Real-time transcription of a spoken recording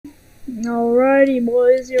Alrighty,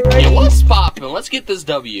 boys, you ready? Yeah, what's poppin'? Let's get this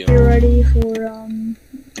W. You ready for,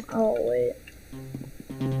 oh, wait.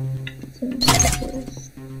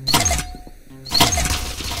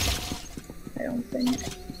 I don't think.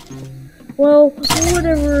 Well,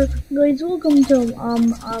 whatever, guys, welcome to,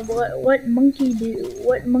 what monkeys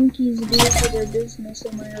do for their business,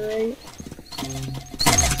 am I right?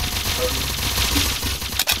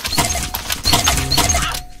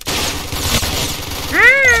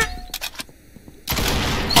 Ah!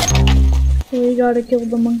 We gotta kill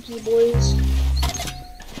the monkey, boys.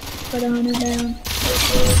 Gotta hunt it down.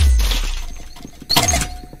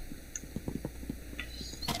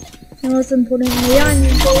 And most importantly, on you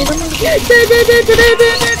kill the monkey.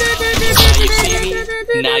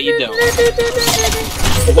 Now you don't.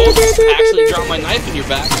 Whoops, I actually dropped my knife in your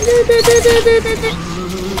back.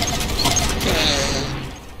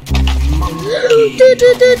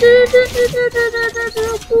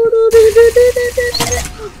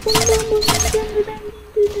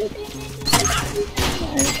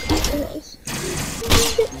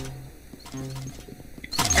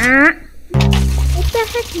 Ah! What the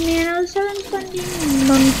heck, man? I was having fun being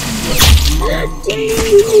monkey.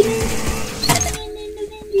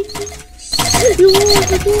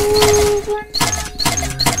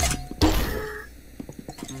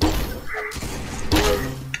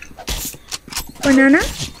 Banana?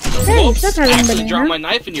 Hey, Whoops, stop I having actually banana. dropped my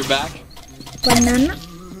knife in your back. Banana?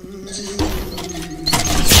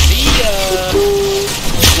 See ya!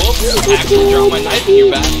 Whoops, I actually dropped my knife in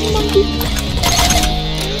your back.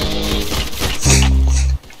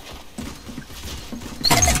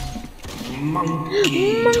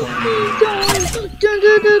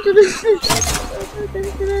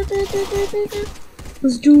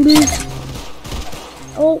 Let's do this.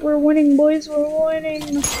 Oh, we're winning, boys. We're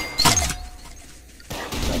winning.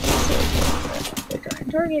 They're trying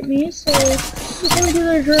to target me, so onto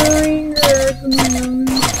the drawing.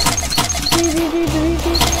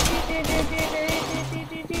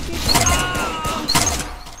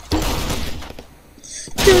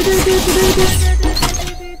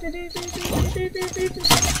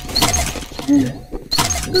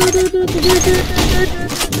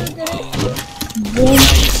 Now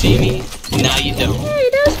you see me, now you don't. Hey,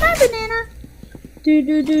 there's my banana.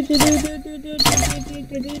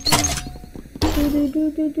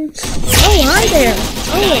 Oh, hi there.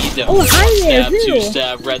 Now you don't. Oh, hi there, Stab, too. two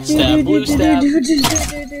stab, red stab, blue stab.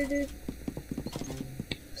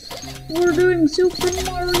 We're doing Super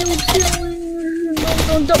Mario Challenge.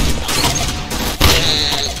 No.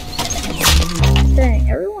 Dang,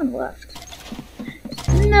 everyone left.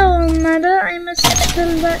 No matter, I must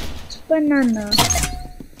select banana.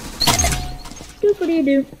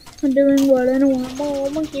 Doopity-doo. I'm doing what a normal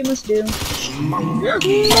monkey must do.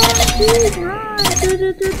 Monkey time!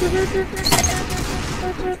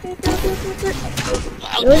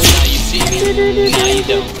 Now you see me, now you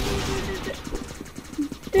don't.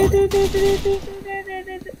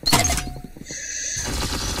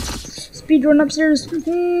 Speed run upstairs.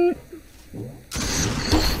 Monkey.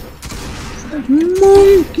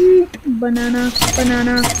 Banana.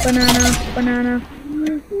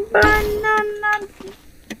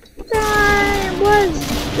 Time. Let's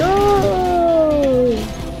go.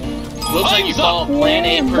 Looks like you followed plan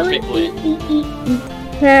A perfectly.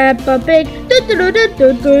 Peppa Pig.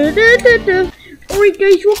 Alright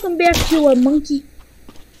guys, welcome back to a monkey.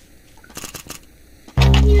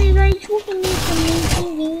 Hey guys, welcome back to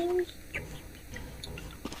Monkey Games.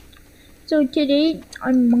 So today,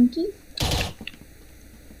 I'm Monkey.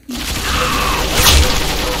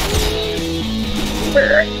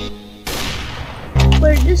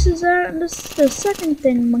 But this is the second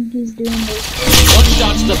thing Monkey's doing this. One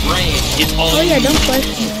shot to the brain is all you yeah, need. don't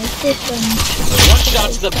question it. It's just One shot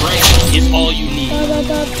to the brain is all you need.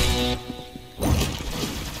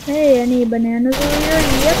 Hey, any bananas over here?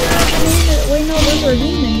 Yep, bananas. Wait, no, those are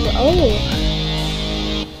demons. Oh.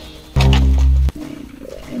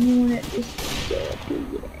 Anyone at this